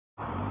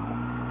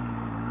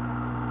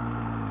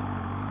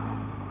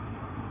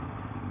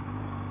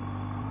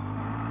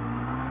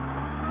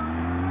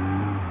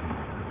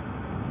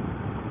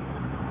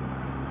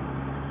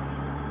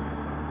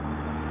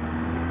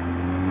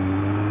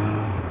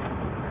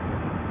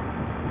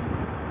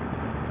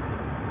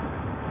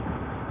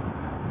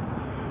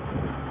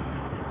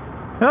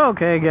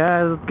Okay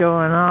guys, what's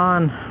going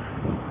on?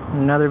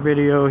 Another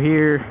video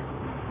here.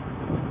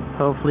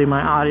 Hopefully my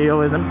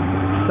audio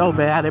isn't so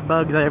bad it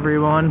bugs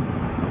everyone.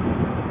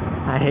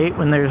 I hate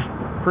when there's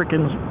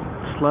freaking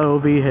slow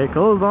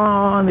vehicles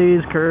on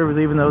these curves,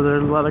 even though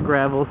there's a lot of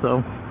gravel,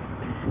 so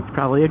it's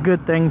probably a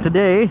good thing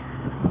today.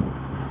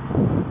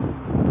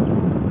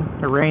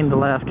 It rained the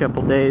last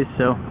couple days,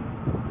 so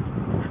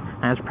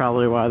that's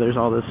probably why there's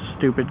all this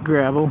stupid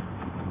gravel.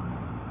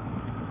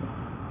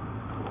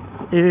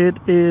 It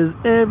is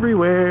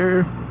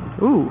everywhere.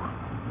 Ooh.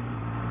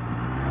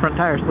 Front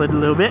tire slid a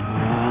little bit.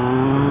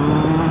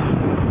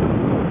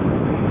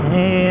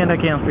 And I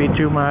can't speed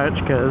too much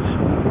because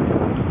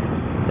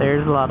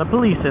there's a lot of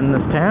police in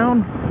this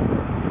town.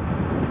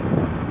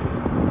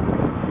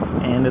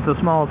 And it's a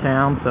small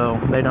town, so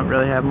they don't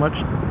really have much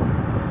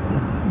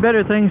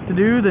better things to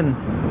do than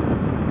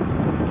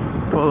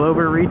pull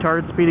over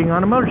retards speeding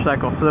on a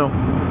motorcycle. So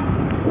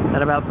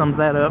that about sums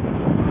that up.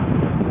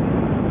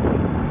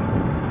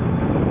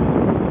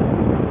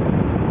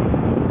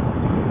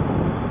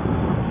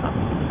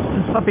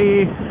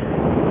 Puppy,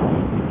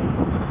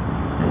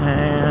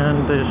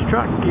 and this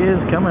truck is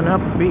coming up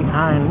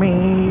behind me,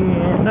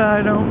 and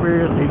I don't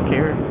really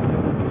care.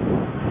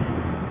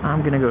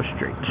 I'm gonna go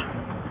straight.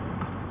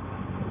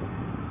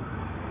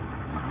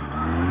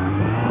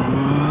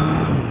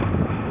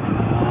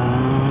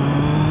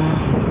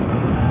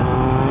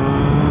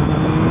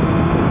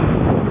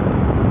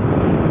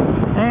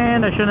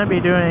 And I shouldn't be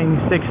doing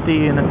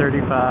 60 in a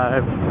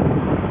 35.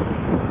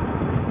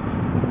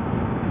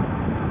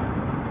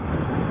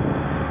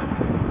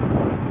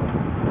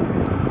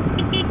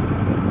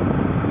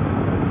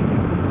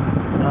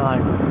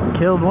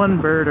 Killed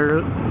one bird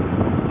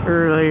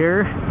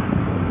earlier.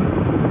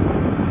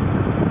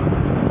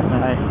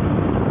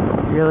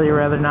 I'd really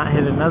rather not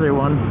hit another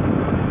one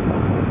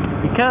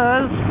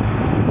because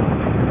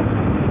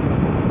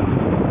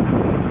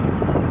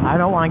I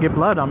don't want to get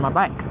blood on my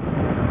bike.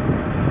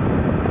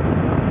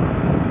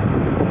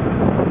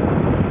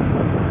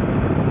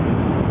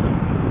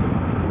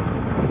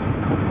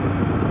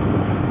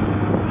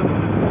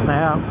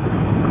 Now,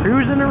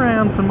 cruising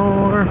around some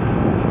more.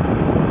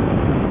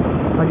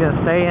 I'm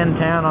gonna stay in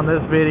town on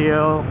this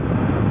video.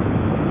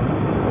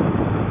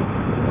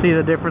 See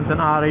the difference in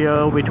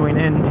audio between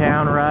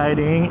in-town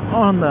riding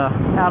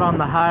out on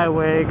the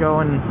highway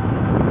going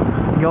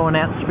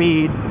at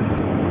speed.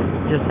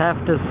 Just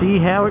have to see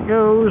how it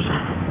goes.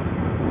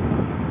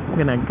 I'm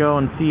gonna go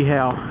and see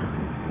how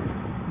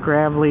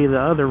gravelly the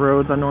other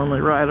roads I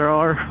normally ride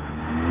are.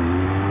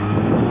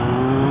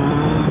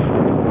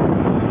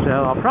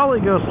 So I'll probably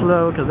go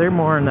slow because they're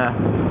more in the,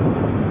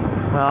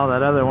 well,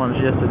 that other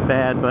one's just as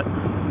bad, but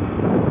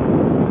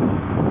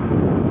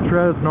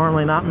road's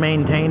normally not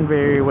maintained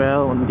very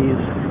well, and these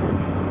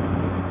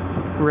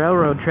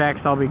railroad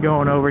tracks I'll be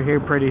going over here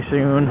pretty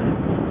soon.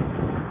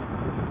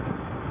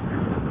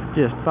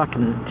 Just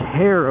fucking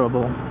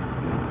terrible.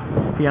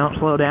 If you don't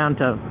slow down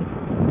to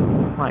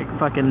like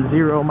fucking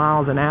 0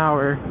 miles an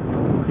hour,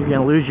 you're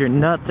gonna lose your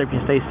nuts if you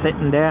stay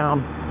sitting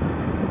down.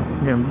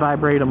 You're gonna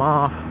vibrate them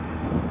off.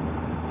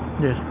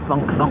 Just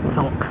thunk, thunk,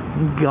 thunk,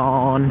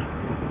 gone.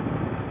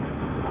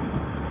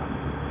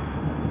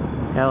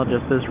 Hell,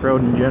 just this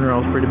road in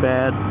general is pretty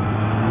bad.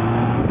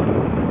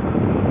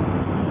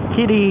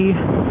 Kitty!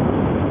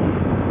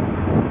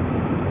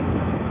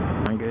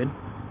 I'm good.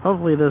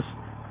 Hopefully this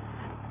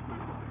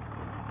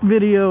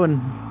video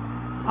and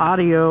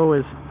audio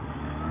is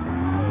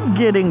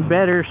getting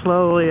better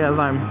slowly as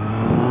I'm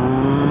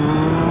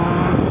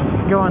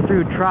going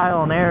through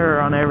trial and error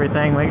on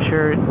everything. Make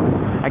sure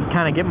I can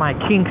kind of get my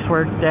kinks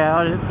worked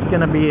out. It's going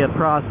to be a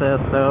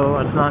process, though.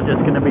 It's not just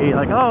going to be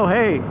like, oh,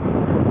 hey,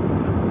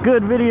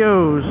 good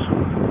videos,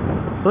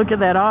 look at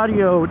that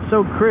audio, it's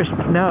so crisp.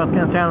 No, it's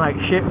gonna sound like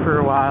shit for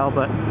a while,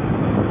 but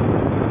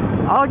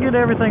I'll get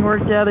everything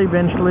worked out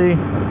eventually.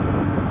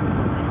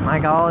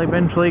 Like, I'll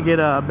eventually get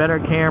a better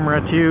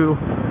camera too.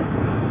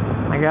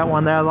 I got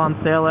one that was on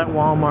sale at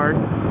Walmart,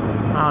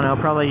 I don't know,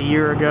 probably a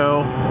year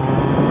ago.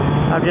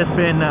 I've just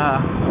been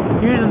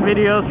using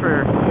videos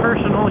for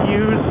personal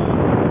use,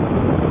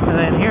 and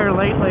then here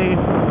lately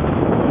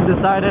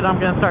decided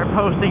I'm gonna start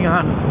posting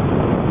on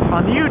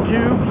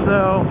YouTube,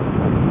 so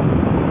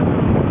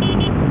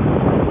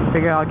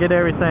figure I'll get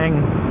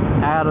everything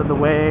out of the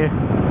way.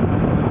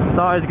 It's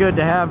always good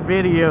to have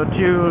video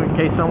too, in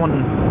case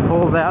someone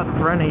pulls out in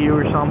front of you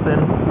or something.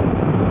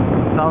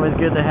 It's always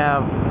good to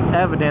have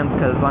evidence,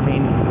 because I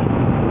mean,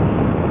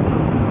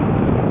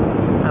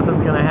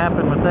 nothing's gonna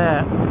happen with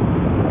that.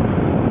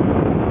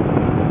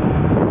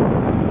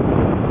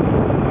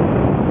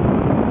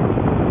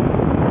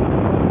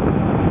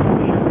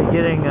 Should be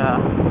getting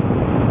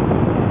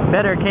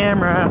better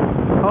camera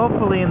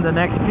hopefully in the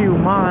next few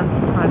months.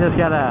 I just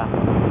gotta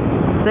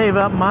save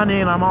up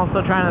money, and I'm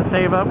also trying to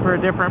save up for a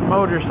different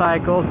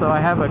motorcycle, so I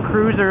have a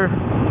cruiser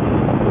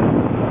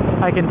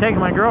I can take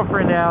my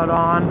girlfriend out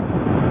on,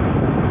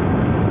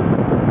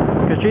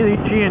 because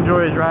she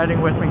enjoys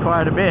riding with me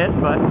quite a bit,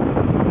 but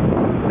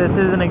this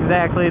isn't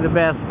exactly the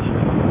best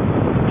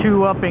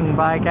two-upping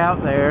bike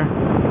out there.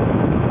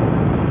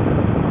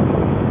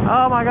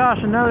 Oh my gosh,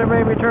 another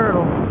baby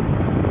turtle.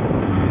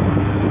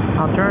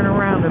 I'll turn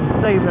around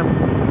and save him.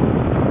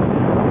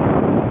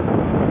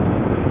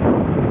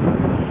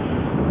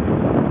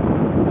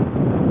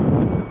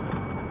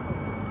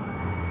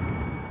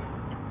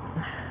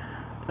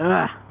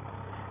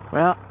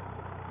 Well,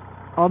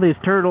 all these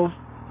turtles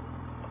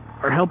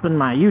are helping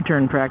my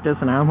U-turn practice,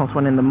 and I almost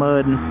went in the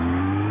mud, and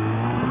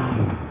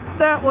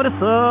that would have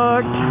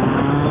sucked.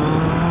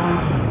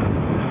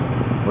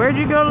 Where'd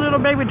you go, little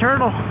baby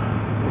turtle?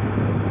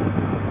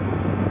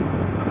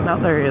 Oh,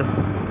 there he is.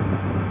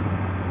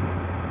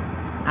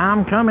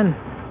 I'm coming.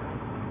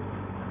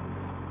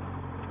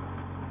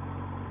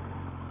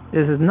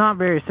 This is not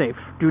very safe.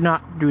 Do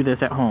not do this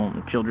at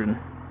home, children.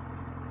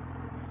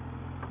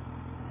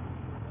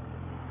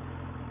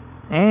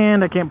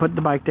 And I can't put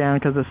the bike down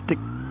because the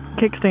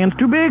kickstand's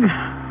too big.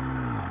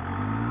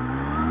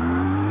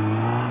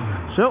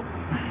 So,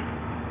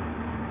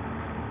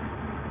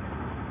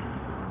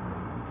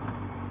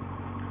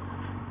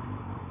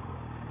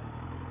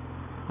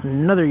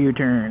 another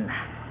U-turn.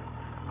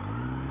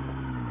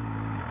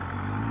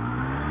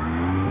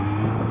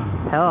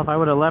 Hell, if I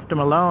would have left him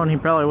alone, he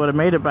probably would have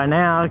made it by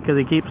now, because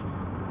he keeps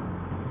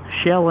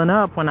shelling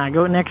up when I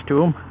go next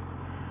to him.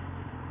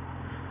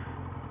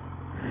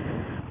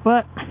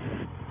 But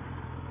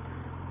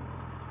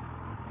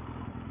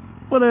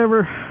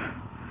whatever.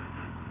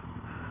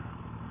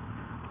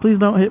 Please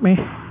don't hit me.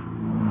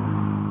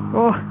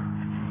 Oh,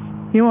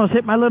 he almost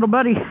hit my little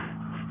buddy.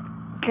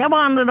 Come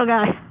on, little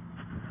guy.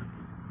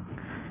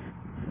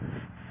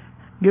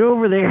 Get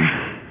over there.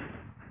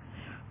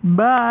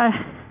 Bye.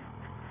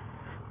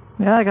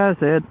 Yeah, like I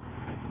said,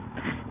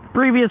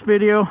 previous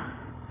video,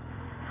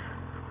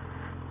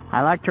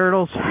 I like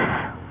turtles.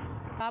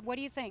 Bob, what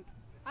do you think?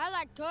 I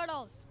like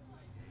turtles.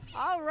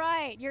 All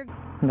right,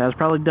 That's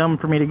probably dumb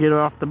for me to get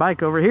off the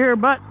bike over here,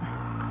 but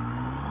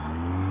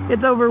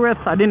it's over with.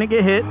 I didn't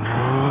get hit.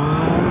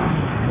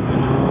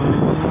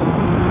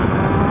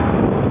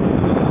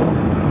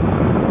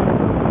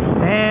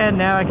 And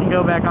now I can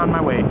go back on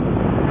my way.